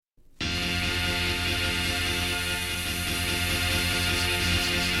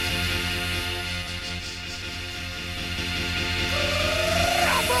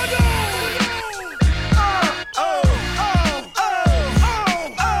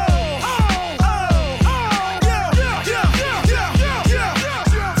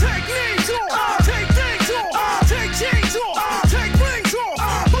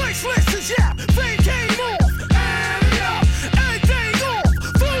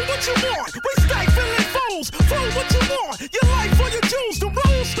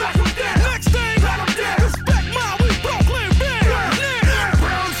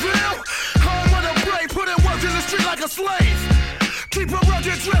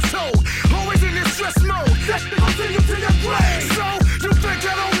asshole. Always in this stress mode. That's the continue to your grave. So, you think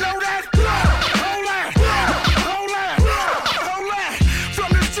I don't know that? Hold that.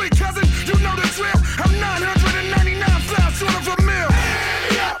 From the street, cousin, you know the drill. I'm 999 flies short of a mill.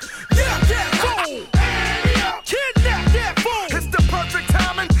 Yeah, that fool. Kidnap that fool. It's the perfect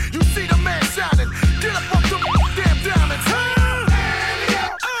timing. You see the man shining. Get up off the damn diamonds.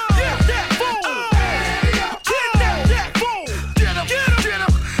 Yeah, that fool. Kidnap that fool. Get him. Hit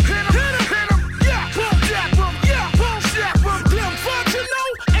him. Yeah, boom, jab him. Yeah, boom, shap him. Them fucks you know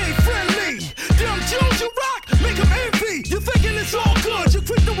ain't friendly. Them Jews you rock make them envy. You thinking it's all good. You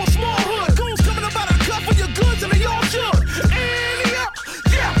creep through a small hood. Goons coming up out of the cup for your goods and they all should.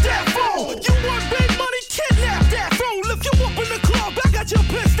 Yeah, that fool. You want big money? Kidnap that fool. Lift you up in the club. I got your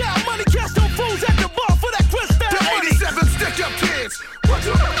pissed out money. Cash them fools at the bar for that crystal money. The 87 stick up kids. What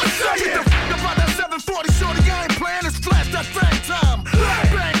you say? Get the f about that 740 shorty. I ain't playing. It's flash. That's bang time.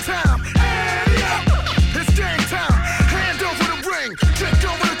 Bang time. It's game time. Hand over the ring. Kick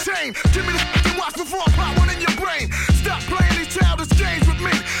over the chain. Give me the f***ing watch before I pop one in your brain. Stop playing these childish games with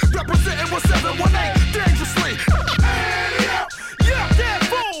me. Representing 1718 dangerously. Yeah, that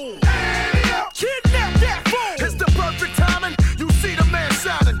fool. Kidnap that fool. It's the perfect timing. You see the man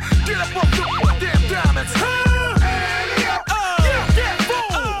shining. Get up off the damn diamonds. Yeah, that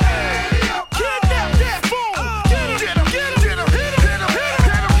fool. Kidnap that fool. Get him. Hit him.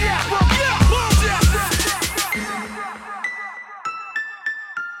 Yeah, boom.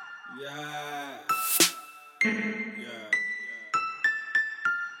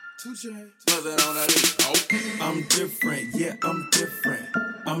 Touché. I'm different, yeah, I'm different.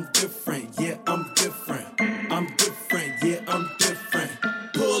 I'm different, yeah, I'm different. I'm different, yeah, I'm different.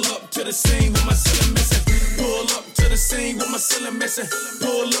 Pull up to the scene with my ceiling missing. Pull up to the scene with my ceiling missing.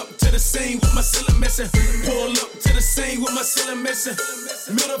 Pull up to the scene with my ceiling missing. Pull up to the scene with my ceiling missing.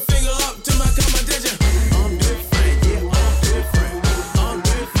 Middle finger up to my competition. I'm different, yeah, I'm different. I'm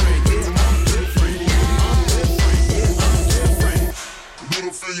different, yeah, I'm different. I'm different,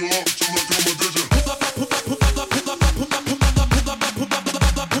 yeah, I'm different.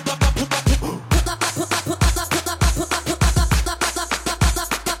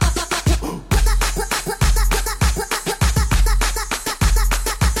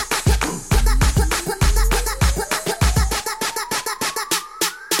 Middle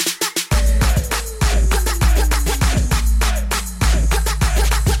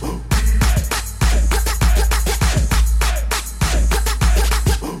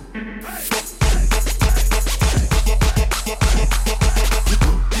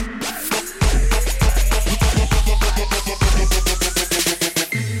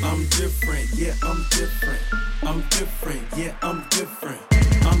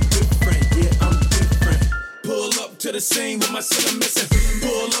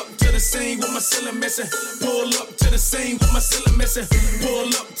up to my competition.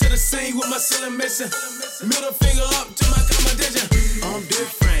 Middle finger up to my competition. I'm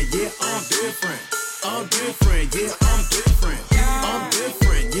different, yeah, I'm different. I'm different, yeah, I'm different. I'm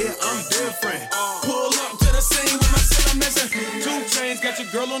different, yeah, I'm different. Pull up to the scene with my ceiling missing. 2 Chainz got your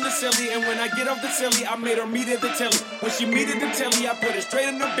girl on the silly, and when I get off the silly, I made her meet at the telly. When she meet at the telly, I put it straight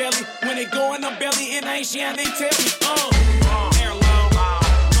in her belly. When it go in her belly, it ain't shit, they tell me. Hair long,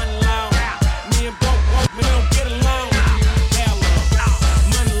 money long. Me and broke work, we don't get along. Hair long,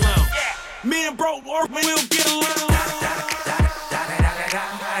 money long. Me and broke work, we don't get along.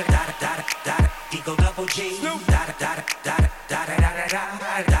 Eagle double G.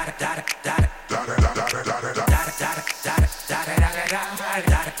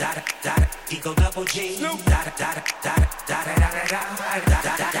 Eagle double G.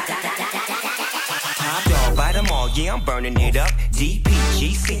 Top dog, bite them all, yeah, I'm burning it up.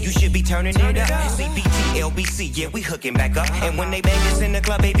 DPGC, you should be turning it up. CPT, LBC, yeah, we hooking back up. And when they bang us in the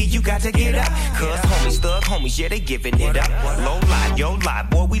club, baby, you got to get up. Cause homies, thug homies, yeah, they giving it up. Low life, yo life,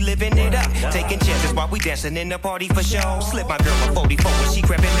 boy, we living it up. Taking chances while we dancing in the party for show. Slip my girl a 44 when she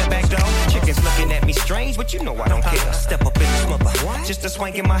crept in the back door. Chickens looking at me strange, but you know I don't care. Step up in the smother, just a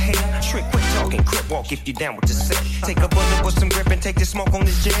swank in my hair. Trick, quit talking, crip walk if you down with the sick. Take a bullet with some grip and take the smoke on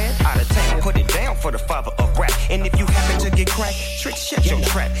this jet. Out of town, put it down for the father of rap. And if you happen to get cracked, trick, shut your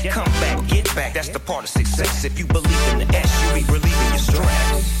trap. Come back, get back, that's the part of success. If you believe in the S, you be relieving your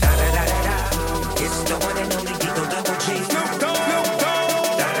stress. It's the one and only Eagle double G. Snoop Dogg.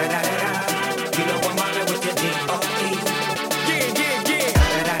 You know I'm mobbing with the D.O.E. Yeah.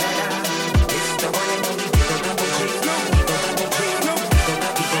 It's the one and only Eagle double G.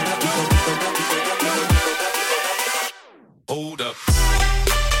 Hold up.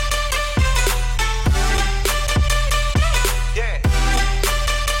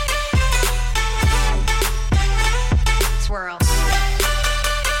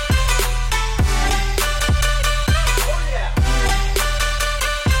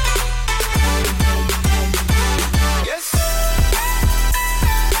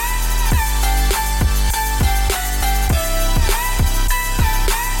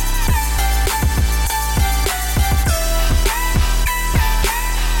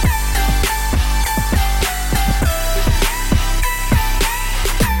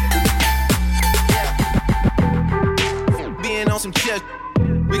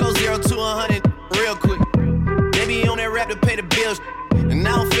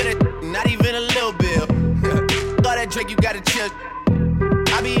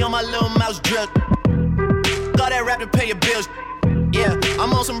 house drill. All that rap to pay your bills. Yeah,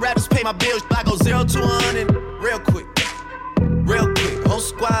 I'm on some rappers pay my bills. I go 0 to 100 real quick. Real quick. Whole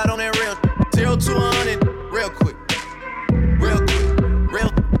squad on that real. 0 to 100 real quick. Real quick.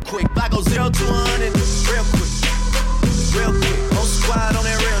 Real quick. I go 0 to 100 real quick. Real quick. Whole squad on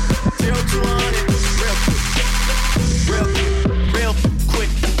that real. 0 to 100 real quick. Real quick. Real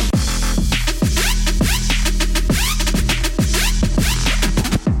quick.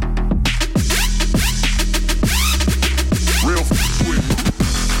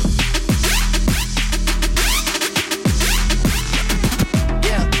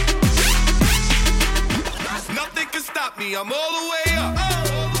 I'm all the way up,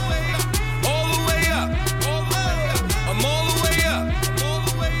 all the way up, all the way up, I'm all the way up,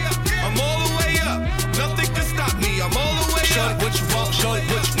 I'm all the way up, nothing can stop me, I'm all the way up. Shorty what you want, shorty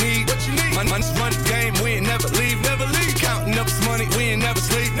what you need, My money's run the game, we ain't never leave, counting up this money, we ain't never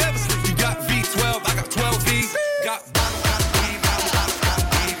sleep, You got V12, I got 12 V's, got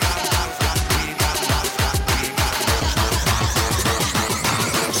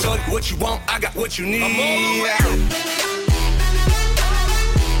Shorty what you want, I got what you need, I'm all the way up.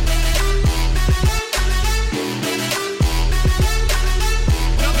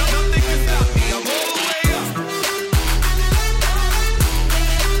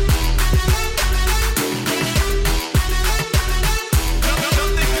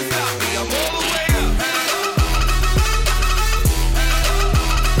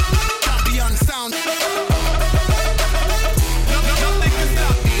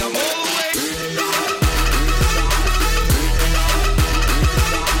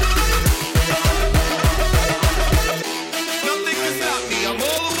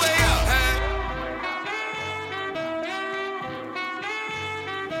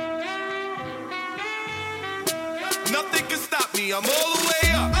 Nothing can stop me, I'm all the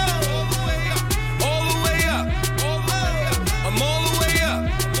way up. All the way up, all the way up, I'm all the way up,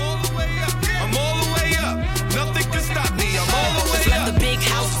 I'm all the way up. Nothing can stop me, I'm all the way up. Left the big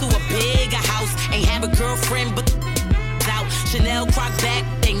house to a bigger house. Ain't have a girlfriend, but out. Chanel croc back,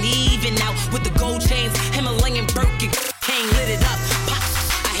 they leaving out with the gold chains. Himalayan Birkin, king lit it up. Pop,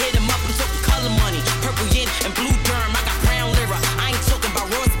 I hit him up and took the color money. Purple yin and blue derm, I got brown lira. I ain't talking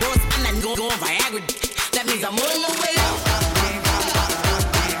about Royce Royce, I'm not going Viagra. That means I'm on the way up.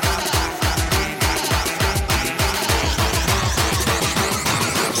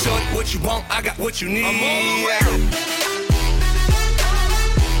 Shorty, what you want, I got what you need. I'm all the way up.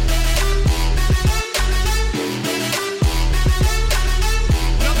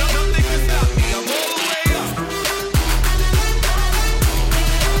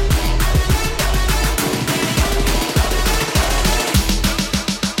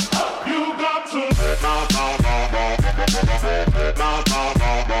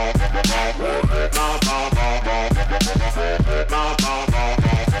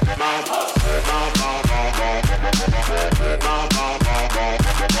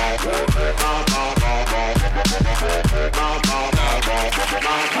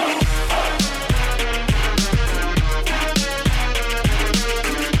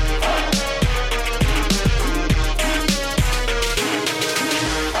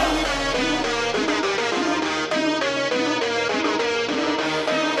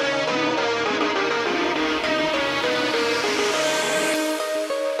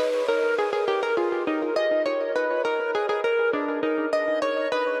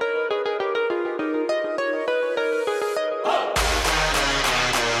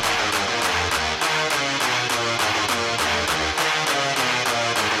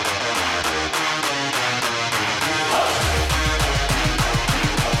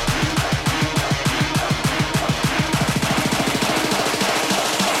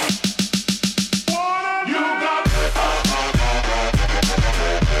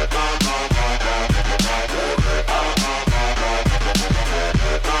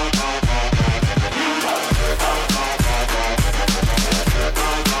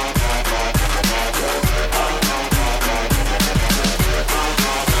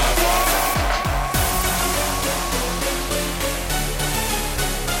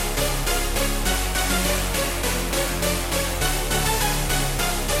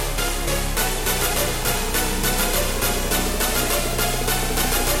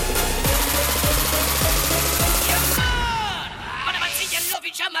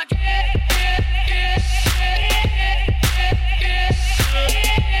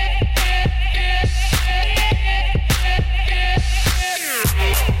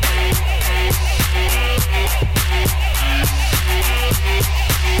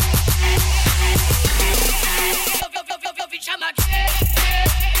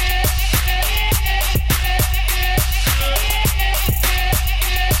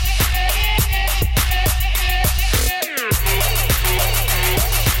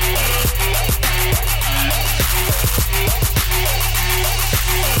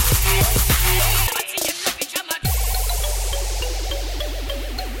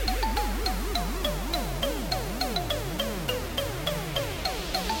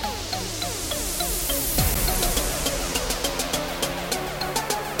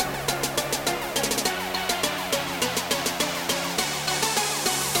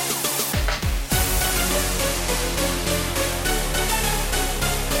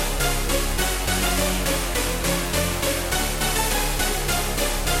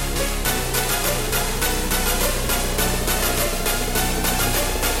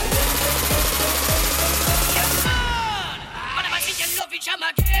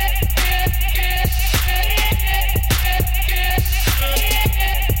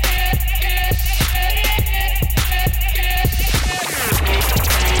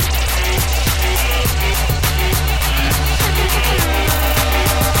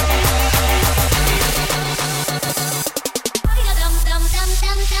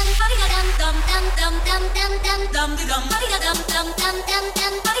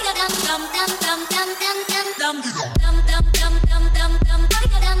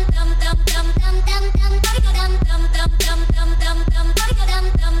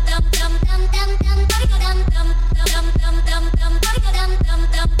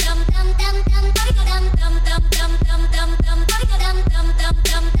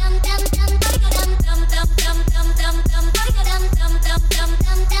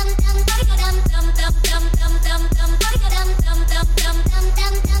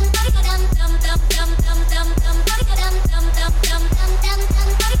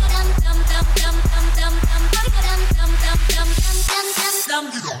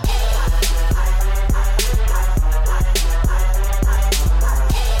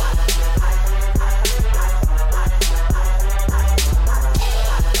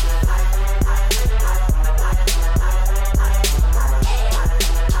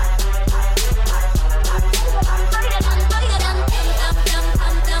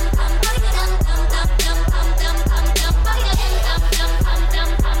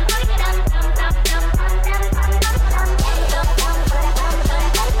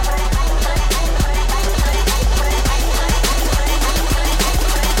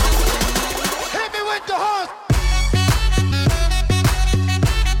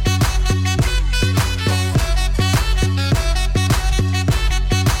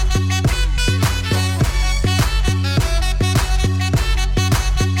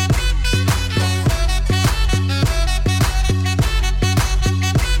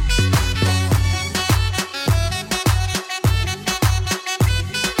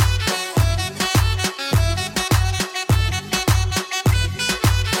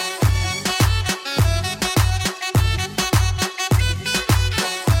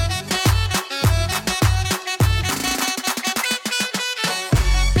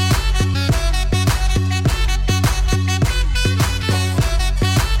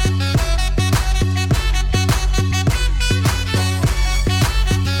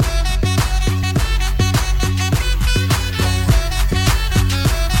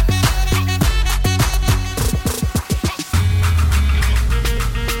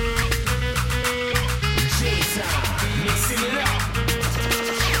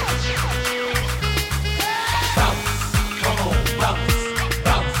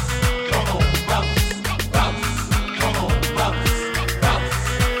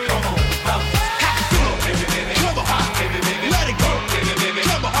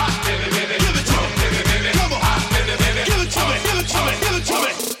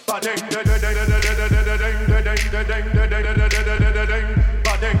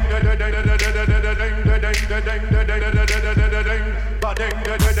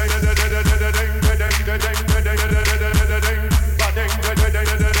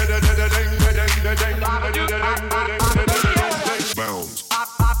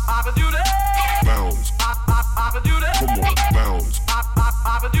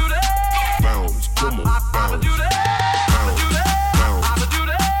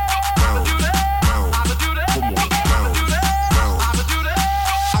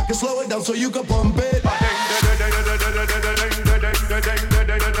 So you can pump it.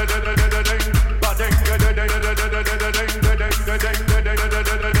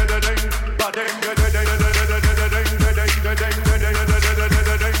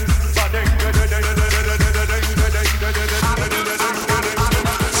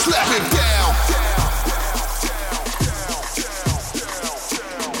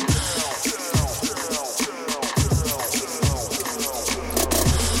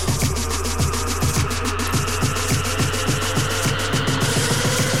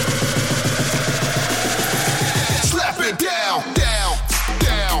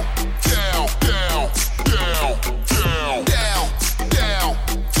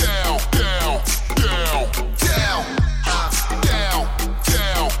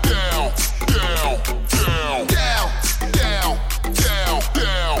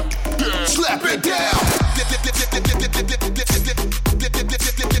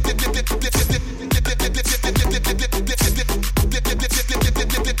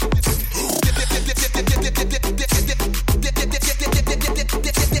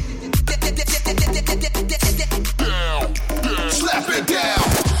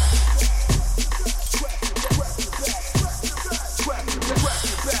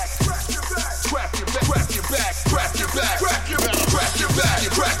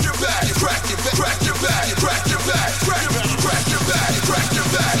 Crack your back,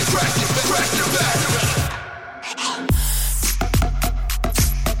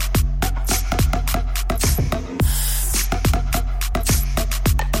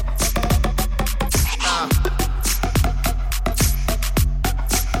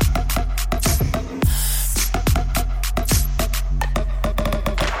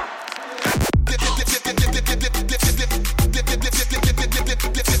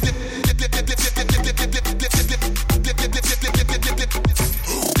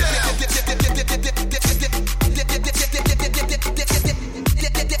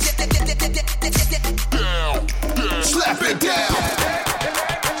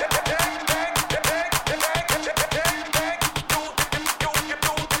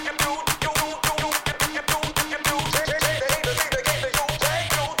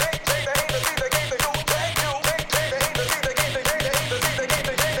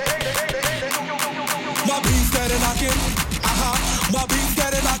 My beat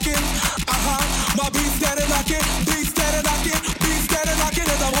steady knocking. My beat steady knocking. Beat steady knocking. Beat steady knocking.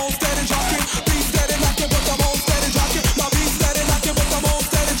 And I'm on steady jocking. Beat steady knocking, but I'm on steady jocking. My beat steady knocking, but I'm on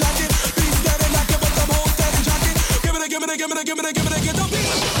steady jocking. Beat steady knocking, but I'm on steady jocking. Give me the, get the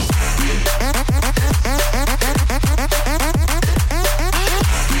beat.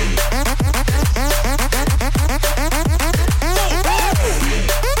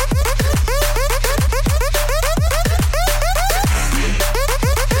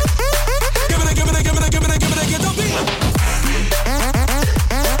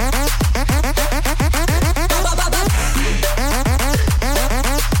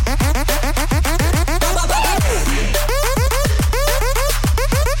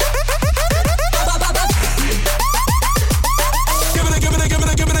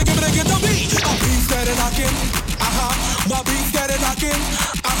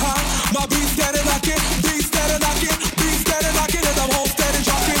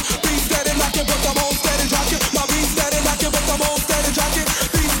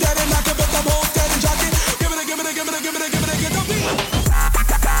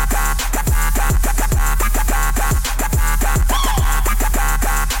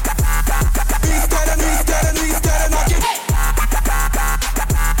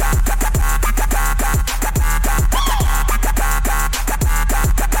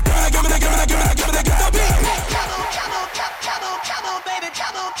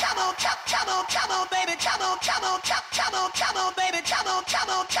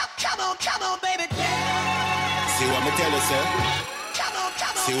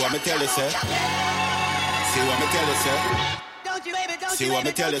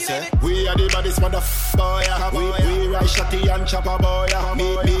 We are the baddest motherfucker, boy. We ride shotty and chopper, boy.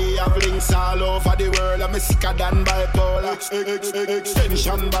 Me have links all over the world. I'm sicker than bipolar.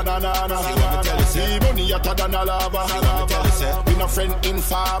 Extension banana. See money hotter than a lava. We no friend in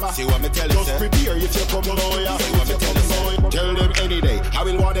farmer. Just prepare if you come, boy. Tell them any day, I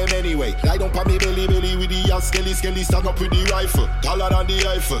will want them anyway. Lie down pa me belly with the ass skelly stand up with the rifle. Taller than the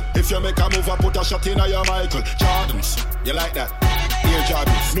Eiffel. If you make a move, I put a shot in your Michael Jordans. You like that? Air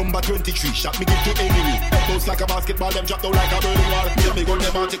Jordans, number 23, shot me give to enemy. Close like a basketball, them drop down like a burning wall. Yeah, me gun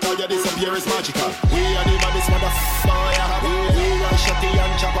them article, yeah, disappear is magical. We are the baddest motherfucker, we run shotty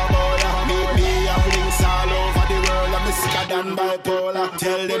and chopper, boy. Me have links all over the world, I'm sicker than bipolar.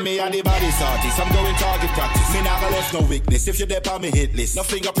 Tell them me are the baddest artist, I'm going target practice. Me never left no weakness, if you dip on me hit list. No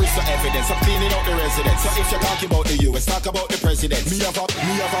fingerprints or evidence, I'm cleaning out the residence. So if you're talking about the US, talk about the president. Me have up,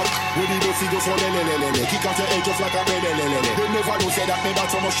 with the bossy goes for lelelelele. Kick out your edge just like a belelelele. They never know say that me back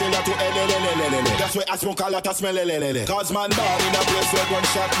from Australia to LLLLL. That's why I smoke a lot of smell LLL. Cause man born in a place where one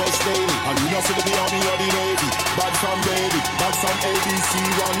shot most daily. And we not see the army or the navy. Bad from baby, bad from ABC,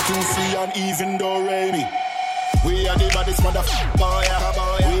 1, 2, 3 and even though Raimi. We are the baddest motherfucker, boy.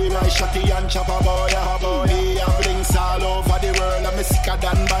 We ride shotty and chopper, boy. We have links all over the world. I'm sicker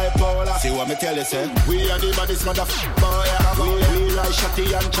than bipolar. See what me tell you, say? We are the baddest motherfucker, boy. We ride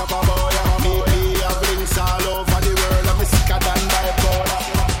shotty and chopper, boy. We have links all over the world. I'm sicker than bipolar.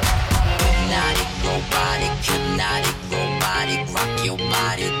 Hypnotic, robotic, rock your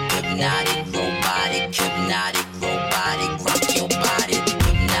body. Hypnotic, robotic, rock your body. Hypnotic, robotic, rock your body.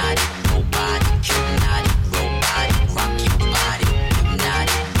 Hypnotic, robotic, rock your body. Rock your body, rock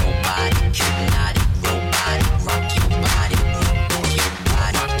your body, rock your body,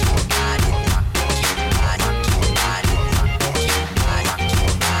 rock your body, rock your body, rock your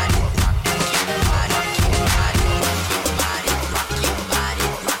body, rock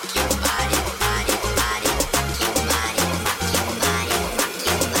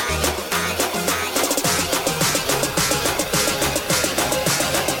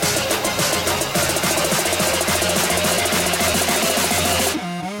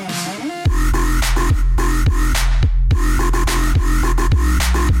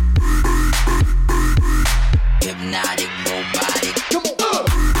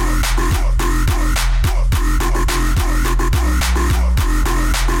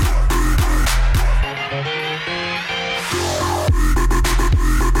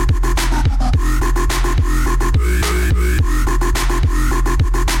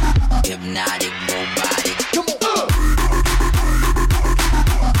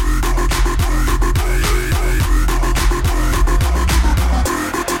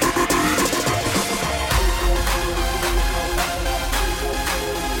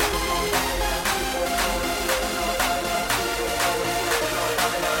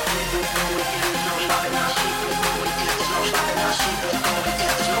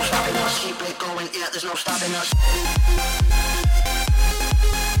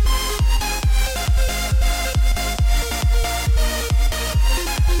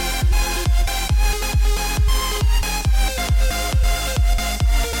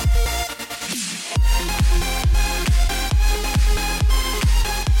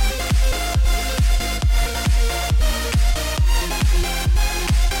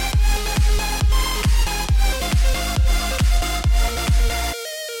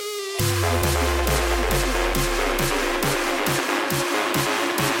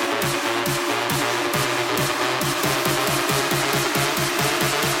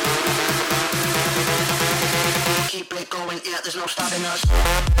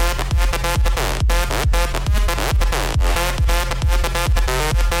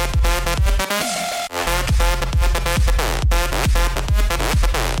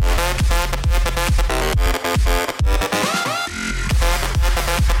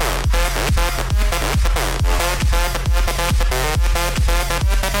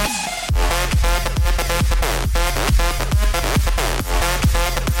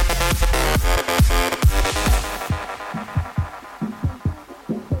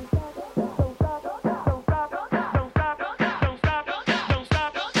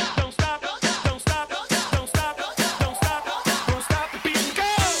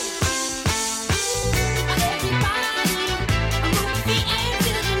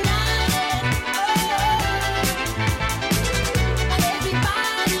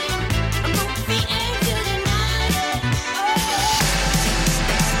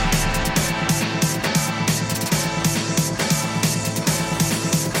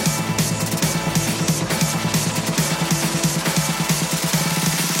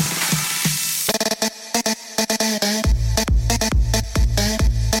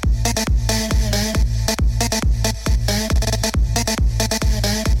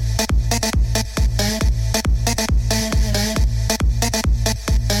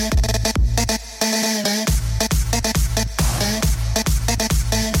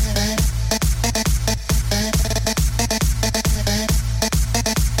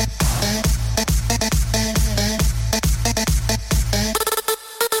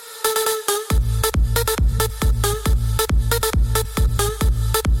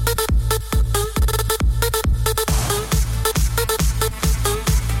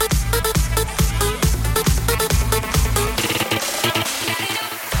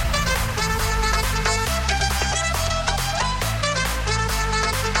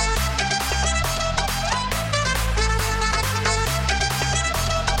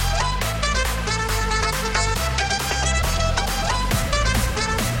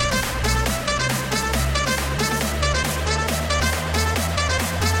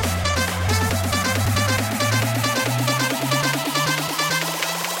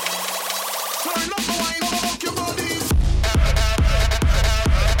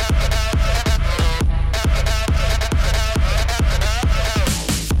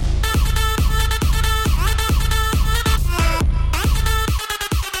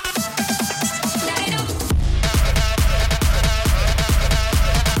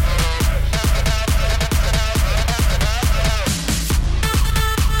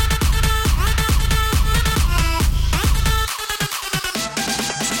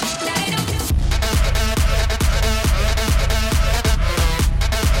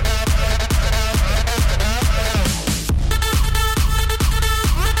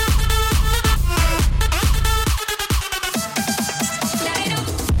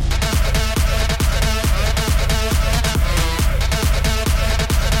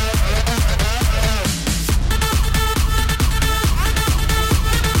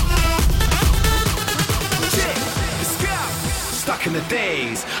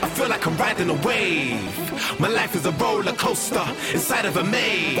feel like I'm riding a wave. My life is a roller coaster inside of a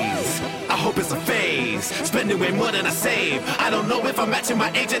maze. I hope it's a phase, spending way more than I save. I don't know if I'm matching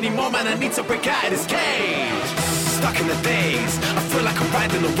my age anymore, man. I need to break out of this cage. Stuck in the days, I feel like I'm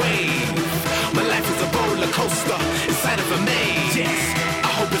riding a wave. My life is a roller coaster inside of a maze. Yes,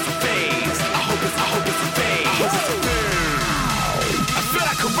 I hope it's a phase. I hope it's a phase. I hope it's a phase. I feel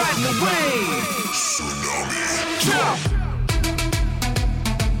like I'm riding a wave. Tsunami. Jump.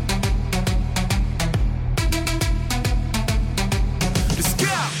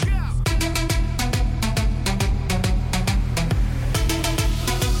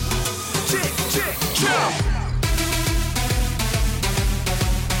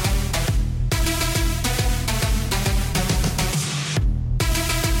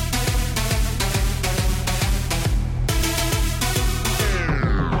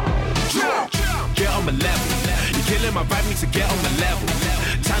 My vibe needs to get on my level.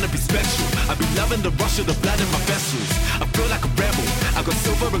 Trying to be special. I be loving the rush of the blood in my vessels. I feel like a rebel. I got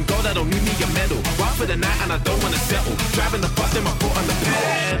silver and gold, I don't need me a medal. Wild for the night and I don't wanna settle. Driving the bus in my foot on the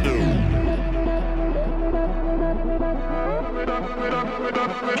pedal.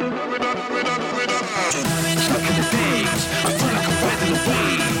 Stuck in the stage, I feel like I'm riding a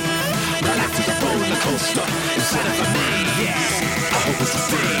wave. My life is a roller coaster inside of a maze. Yeah, I hope it's a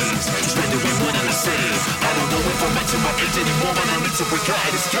phase. Spending way more than I save. I don't know if I'm matching my age anymore, man. I need to break out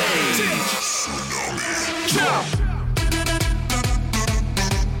of this cage. Tsunami. Jump.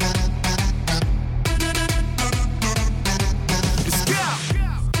 Let's go.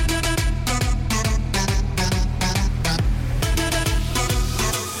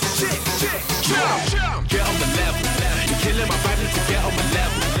 Jump. Get on the level. You're killing my vibe, need to get on my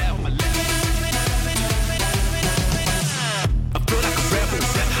level. I feel like a rebel.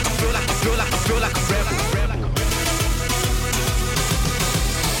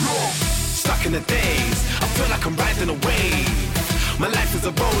 Stuck in the days, I feel like I'm riding a wave. My life is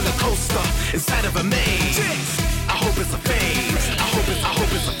a roller coaster inside of a maze. I hope it's a phase. I hope it's a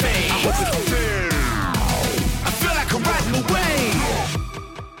phase. I hope it's a phase.